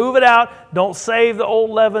to remove it out. Don't save the old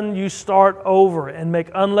leaven. You start over and make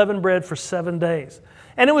unleavened bread for 7 days.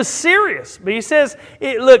 And it was serious. But he says,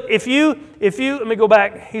 look, if you, let me go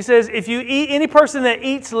back. He says, if you eat, any person that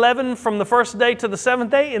eats leaven from the first day to the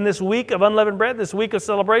seventh day in this week of unleavened bread, this week of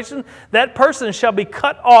celebration, that person shall be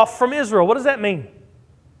cut off from Israel. What does that mean?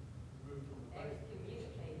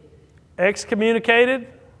 Excommunicated.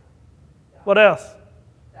 What else?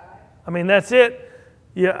 I mean, that's it.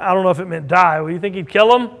 Yeah, I don't know if it meant die. Well, you think he'd kill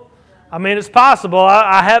them? I mean, it's possible.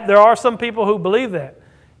 There are some people who believe that.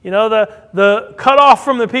 You know, the cut off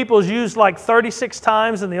from the people is used like 36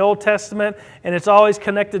 times in the Old Testament, and it's always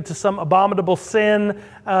connected to some abominable sin.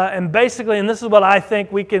 And basically, and this is what I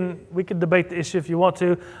think, we can debate the issue if you want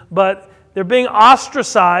to, but they're being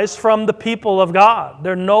ostracized from the people of God.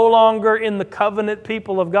 They're no longer in the covenant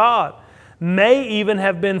people of God. May even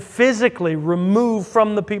have been physically removed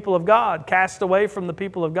from the people of God, cast away from the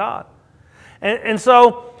people of God. And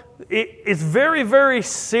so it's very, very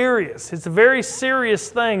serious. It's a very serious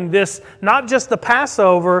thing, this, not just the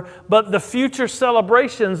Passover, but the future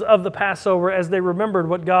celebrations of the Passover as they remembered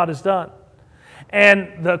what God has done.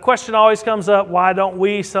 And the question always comes up, why don't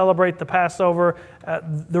we celebrate the Passover?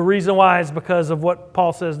 The reason why is because of what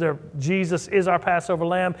Paul says there. Jesus is our Passover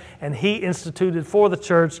lamb, and He instituted for the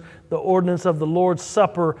church the ordinance of the Lord's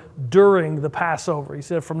Supper during the Passover. He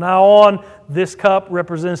said, from now on, this cup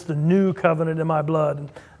represents the new covenant in my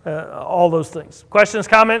blood. All those things. Questions,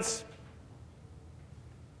 comments?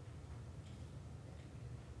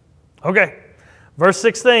 Okay. Verse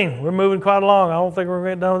 16. We're moving quite along. I don't think we're going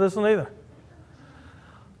to get done with this one either.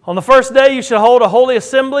 On the first day you shall hold a holy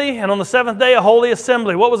assembly, and on the seventh day a holy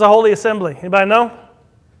assembly. What was a holy assembly? Anybody know?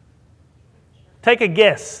 Take a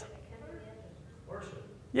guess.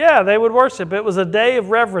 Yeah, they would worship. It was a day of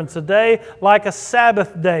reverence, a day like a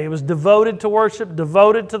Sabbath day. It was devoted to worship,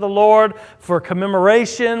 devoted to the Lord for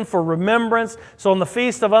commemoration, for remembrance. So on the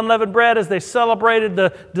Feast of Unleavened Bread, as they celebrated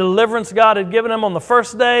the deliverance God had given them on the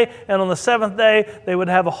first day, and on the seventh day, they would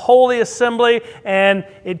have a holy assembly. And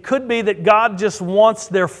it could be that God just wants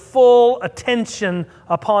their full attention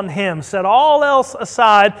upon Him. Set all else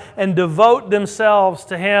aside and devote themselves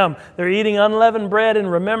to Him. They're eating unleavened bread in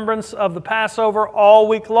remembrance of the Passover all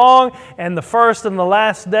week long, and the first and the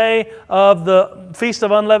last day of the Feast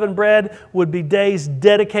of Unleavened Bread would be days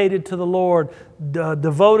dedicated to the Lord,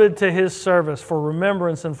 devoted to His service for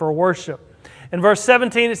remembrance and for worship. In verse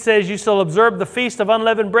 17 it says, you shall observe the feast of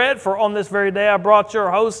unleavened bread, for on this very day I brought your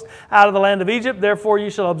host out of the land of Egypt. Therefore you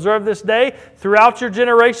shall observe this day throughout your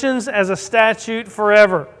generations as a statute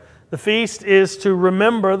forever. The feast is to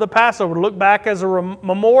remember the Passover, to look back as a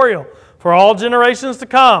memorial for all generations to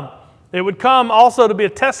come. It would come also to be a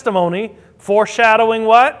testimony foreshadowing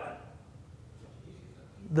what?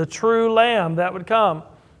 The true Lamb that would come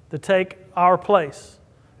to take our place,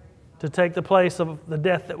 to take the place of the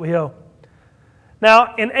death that we owe.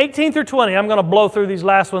 Now, in 18 through 20, I'm going to blow through these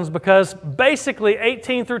last ones because basically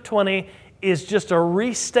 18 through 20 is just a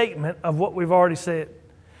restatement of what we've already said.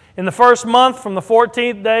 In the first month, from the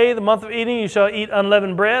 14th day, the month of eating, you shall eat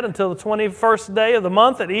unleavened bread until the 21st day of the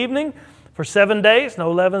month at evening. For 7 days,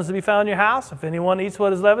 no leaven is to be found in your house. If anyone eats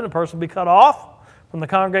what is leavened, the person will be cut off from the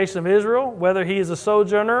congregation of Israel, whether he is a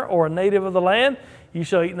sojourner or a native of the land. You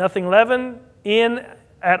shall eat nothing leavened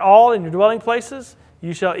at all in your dwelling places.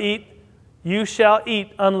 You shall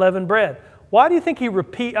eat unleavened bread. Why do you think he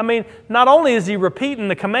not only is he repeating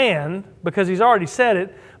the command, because he's already said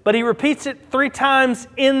it, but he repeats it 3 times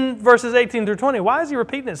in verses 18 through 20. Why is he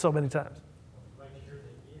repeating it so many times?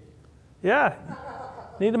 Yeah.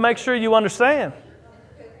 Need to make sure you understand.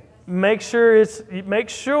 Make sure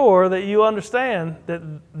that you understand that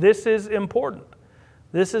this is important.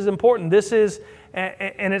 This is important.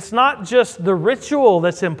 And it's not just the ritual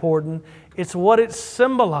that's important, it's what it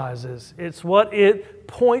symbolizes. It's what it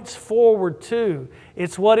points forward to.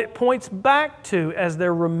 It's what it points back to as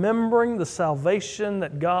they're remembering the salvation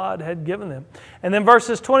that God had given them. And then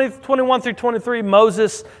verses 21 through 23,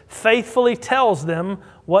 Moses faithfully tells them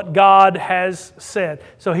what God has said.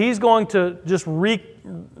 So he's going to just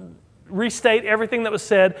restate everything that was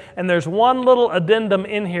said, and there's one little addendum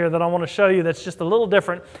in here that I want to show you that's just a little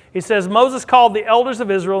different. He says, Moses called the elders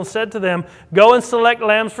of Israel and said to them, go and select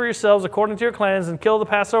lambs for yourselves according to your clans and kill the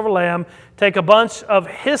Passover lamb. Take a bunch of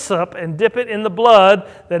hyssop and dip it in the blood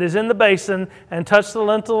that is in the basin and touch the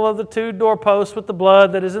lintel of the 2 doorposts with the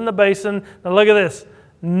blood that is in the basin. Now look at this.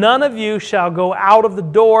 None of you shall go out of the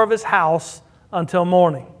door of his house until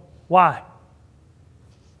morning. Why?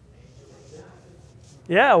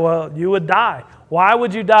 Yeah, well, you would die. Why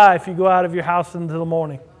would you die if you go out of your house until the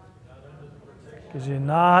morning? Because you're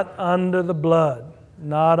not under the blood.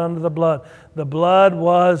 Not under the blood. The blood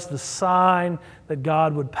was the sign that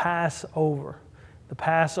God would pass over. To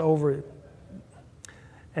pass over it.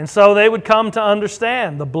 And so they would come to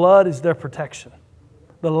understand the blood is their protection.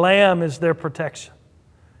 The lamb is their protection.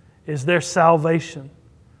 Is their salvation.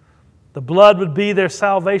 The blood would be their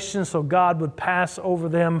salvation, so God would pass over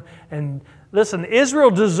them. And listen,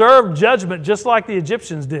 Israel deserved judgment just like the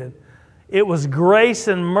Egyptians did. It was grace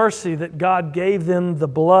and mercy that God gave them the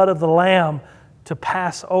blood of the Lamb to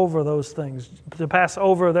pass over those things, to pass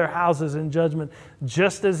over their houses in judgment,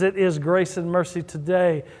 just as it is grace and mercy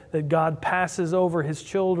today that God passes over His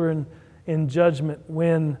children in judgment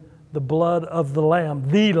when the blood of the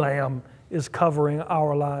Lamb, is covering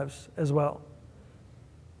our lives as well.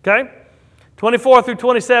 Okay? 24 through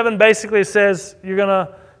 27 basically says you're going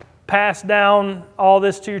to pass down all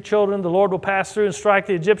this to your children. The Lord will pass through and strike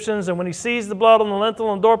the Egyptians. And when He sees the blood on the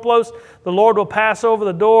lintel and doorpost, the Lord will pass over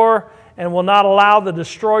the door and will not allow the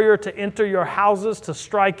destroyer to enter your houses to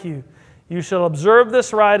strike you. You shall observe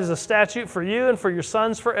this rite as a statute for you and for your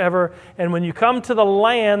sons forever. And when you come to the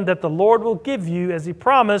land that the Lord will give you, as He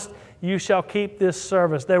promised, you shall keep this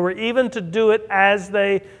service. They were even to do it as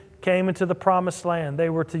they came into the promised land. They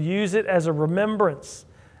were to use it as a remembrance,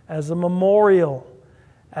 as a memorial,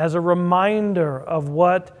 as a reminder of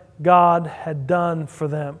what God had done for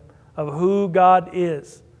them, of who God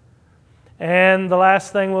is. And the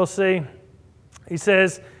last thing we'll see, he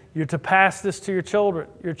says, you're to pass this to your children.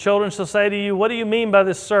 Your children shall say to you, what do you mean by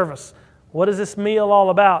this service? What is this meal all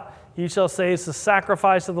about? You shall say, it's the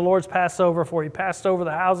sacrifice of the Lord's Passover, for He passed over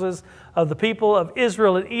the houses of the people of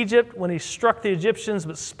Israel in Egypt when He struck the Egyptians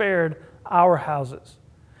but spared our houses.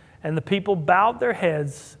 And the people bowed their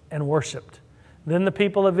heads and worshipped. Then the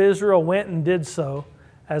people of Israel went and did so,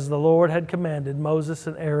 as the Lord had commanded Moses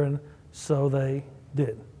and Aaron, so they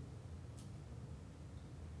did.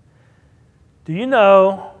 Do you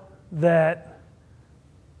know that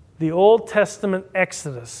the Old Testament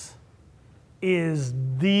Exodus is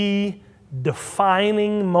the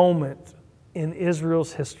defining moment in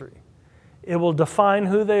Israel's history? It will define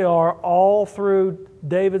who they are all through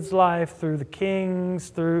David's life, through the kings,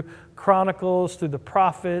 through Chronicles, through the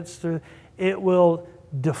prophets. It will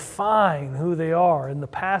define who they are in the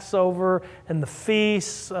Passover and the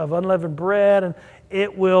feasts of unleavened bread, and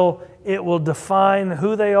it will define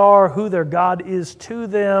who they are, who their God is to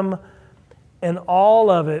them. And all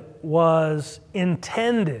of it was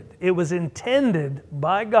intended. It was intended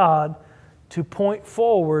by God to point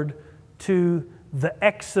forward to the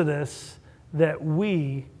Exodus that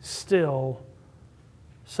we still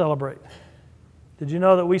celebrate. Did you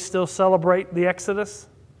know that we still celebrate the Exodus?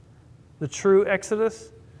 The true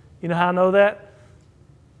Exodus? You know how I know that?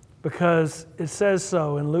 Because it says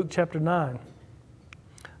so in Luke chapter 9.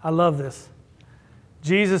 I love this.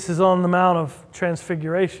 Jesus is on the Mount of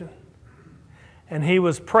Transfiguration. And he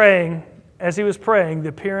was praying. As he was praying, the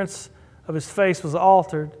appearance of his face was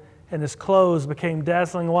altered, and his clothes became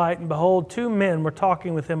dazzling white. And behold, two men were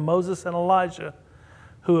talking with him, Moses and Elijah,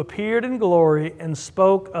 who appeared in glory and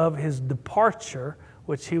spoke of his departure,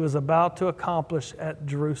 which he was about to accomplish at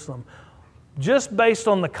Jerusalem. Just based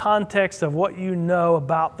on the context of what you know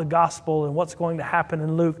about the gospel and what's going to happen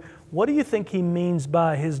in Luke, what do you think he means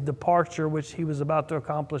by his departure, which he was about to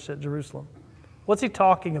accomplish at Jerusalem? What's he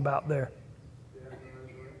talking about there?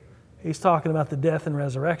 He's talking about the death and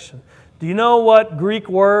resurrection. Do you know what Greek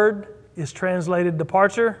word is translated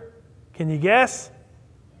departure? Can you guess?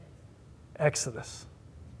 Exodus.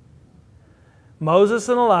 Moses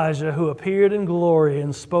and Elijah, who appeared in glory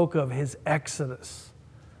and spoke of his exodus,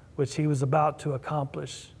 which he was about to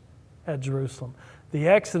accomplish at Jerusalem. The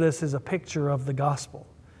Exodus is a picture of the gospel.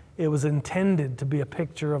 It was intended to be a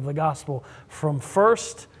picture of the gospel from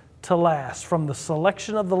first to last, from the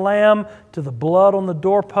selection of the lamb to the blood on the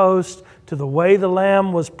doorpost, to the way the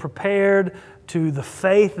lamb was prepared, to the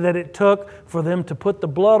faith that it took for them to put the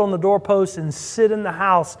blood on the doorpost and sit in the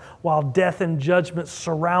house while death and judgment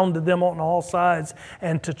surrounded them on all sides,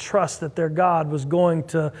 and to trust that their God was going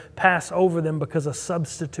to pass over them because a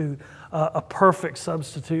substitute, a perfect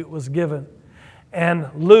substitute was given. And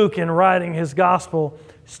Luke, in writing his gospel,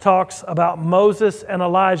 talks about Moses and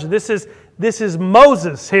Elijah. This is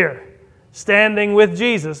Moses here, standing with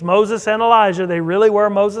Jesus. Moses and Elijah, they really were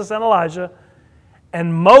Moses and Elijah.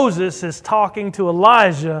 And Moses is talking to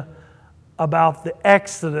Elijah about the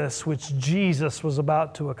Exodus which Jesus was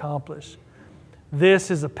about to accomplish. This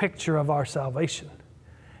is a picture of our salvation.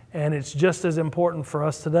 And it's just as important for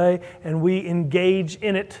us today. And we engage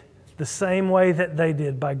in it the same way that they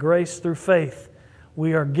did. By grace through faith,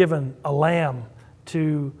 we are given a lamb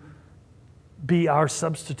to be our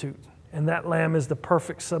substitute. And that lamb is the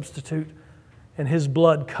perfect substitute. And his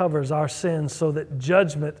blood covers our sins so that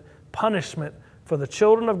judgment, punishment for the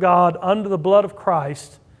children of God under the blood of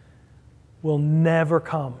Christ will never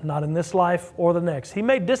come. Not in this life or the next. He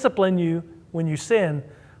may discipline you when you sin,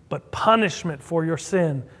 but punishment for your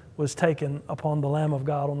sin was taken upon the Lamb of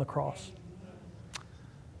God on the cross.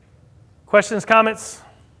 Questions, comments,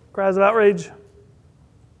 cries of outrage?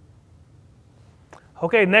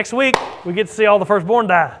 Okay, next week we get to see all the firstborn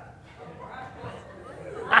die.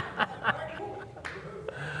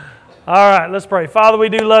 All right, let's pray. Father, we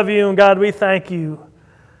do love you, and God, we thank you.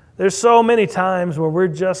 There's so many times where we're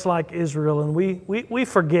just like Israel, and we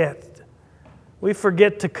forget. We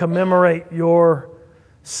forget to commemorate your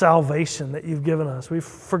salvation that you've given us. We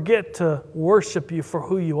forget to worship you for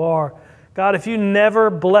who you are. God, if you never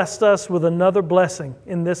blessed us with another blessing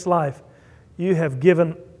in this life, you have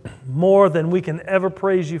given more than we can ever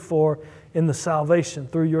praise you for in the salvation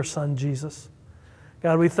through your Son, Jesus.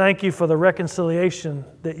 God, we thank you for the reconciliation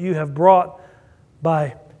that you have brought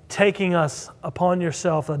by taking us upon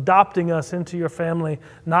yourself, adopting us into your family,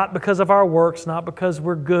 not because of our works, not because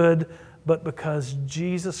we're good, but because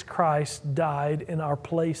Jesus Christ died in our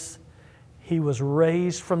place. He was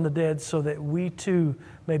raised from the dead so that we too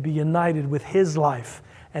may be united with His life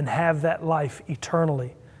and have that life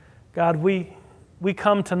eternally. God, we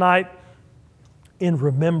come tonight in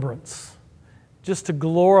remembrance, just to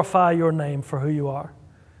glorify your name for who you are.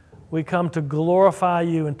 We come to glorify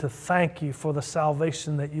you and to thank you for the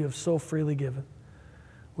salvation that you have so freely given.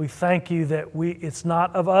 We thank you that it's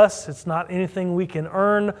not of us, it's not anything we can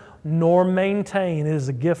earn nor maintain. It is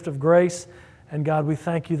a gift of grace. And God, we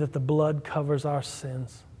thank you that the blood covers our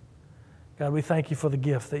sins. God, we thank you for the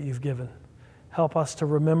gift that you've given. Help us to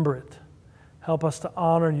remember it. Help us to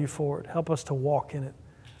honor you for it. Help us to walk in it.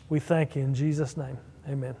 We thank you in Jesus' name.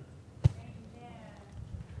 Amen.